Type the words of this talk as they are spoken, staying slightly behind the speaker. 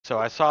So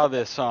I saw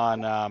this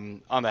on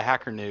the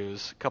Hacker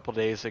News a couple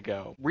days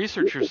ago.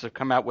 Researchers have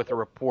come out with a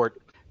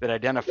report that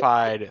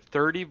identified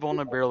 30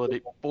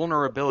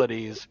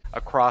 vulnerabilities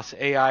across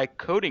AI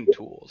coding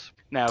tools.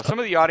 Now, some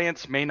of the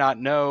audience may not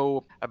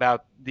know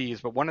about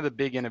these, but one of the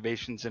big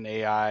innovations in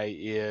AI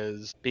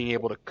is being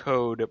able to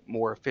code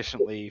more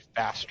efficiently,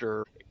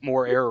 faster,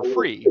 more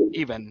error-free,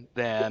 even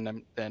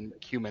than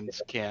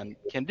humans can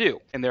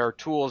do. And there are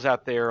tools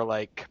out there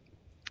like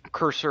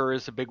Cursor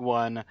is a big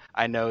one.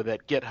 I know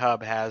that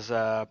GitHub has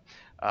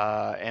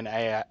an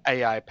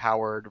AI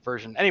powered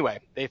version. Anyway,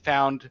 they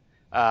found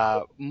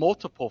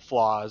multiple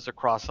flaws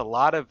across a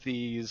lot of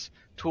these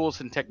tools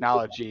and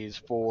technologies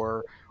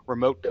for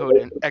remote code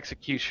and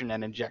execution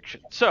and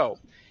injection. So,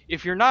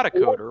 if you're not a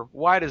coder,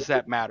 why does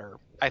that matter?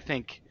 I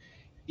think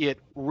it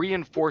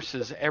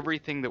reinforces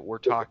everything that we're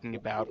talking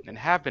about and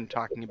have been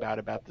talking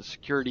about the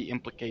security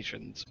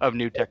implications of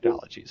new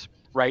technologies,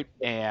 right?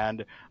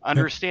 And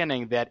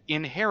understanding that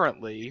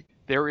inherently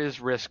there is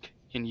risk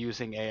in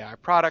using AI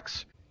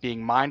products,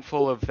 being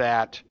mindful of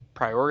that,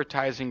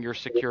 prioritizing your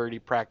security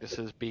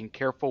practices, being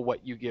careful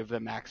what you give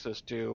them access to,